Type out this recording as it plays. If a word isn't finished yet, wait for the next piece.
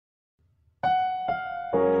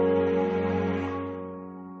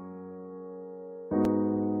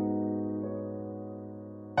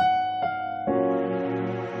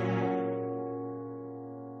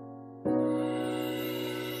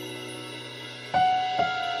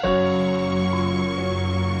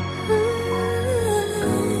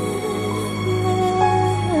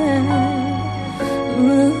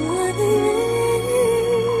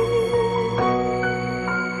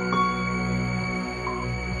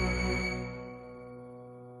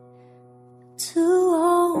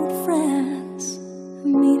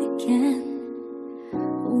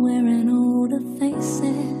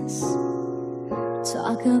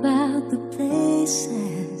Talk about the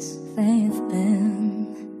places they've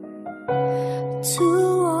been. Two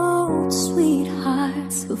old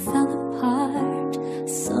sweethearts who fell apart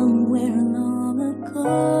somewhere long ago.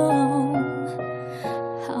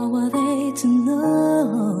 How are they to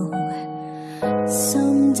know?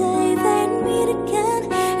 Someday they'd meet again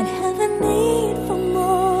and have a need for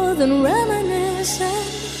more than reminiscing.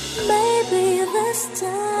 Maybe this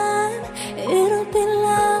time it'll be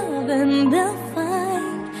love and they'll find.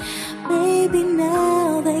 Maybe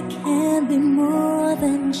now they can be more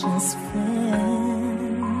than just friends.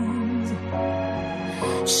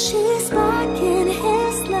 She's back in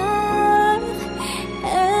his life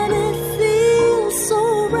and it feels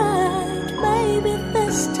so right. Maybe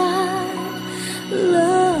this time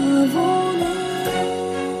love won't end.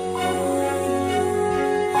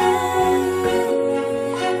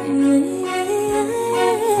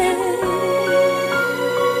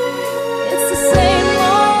 It's the same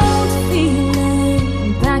old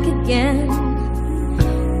feeling back again.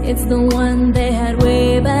 It's the one they had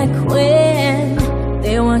way back when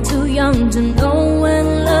they were too young to know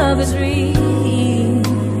when love is real.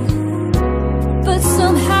 But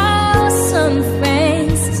somehow some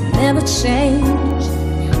things never change,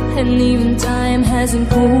 and even time hasn't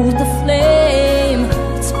cooled the flame.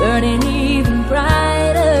 It's burning even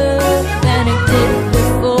brighter than it did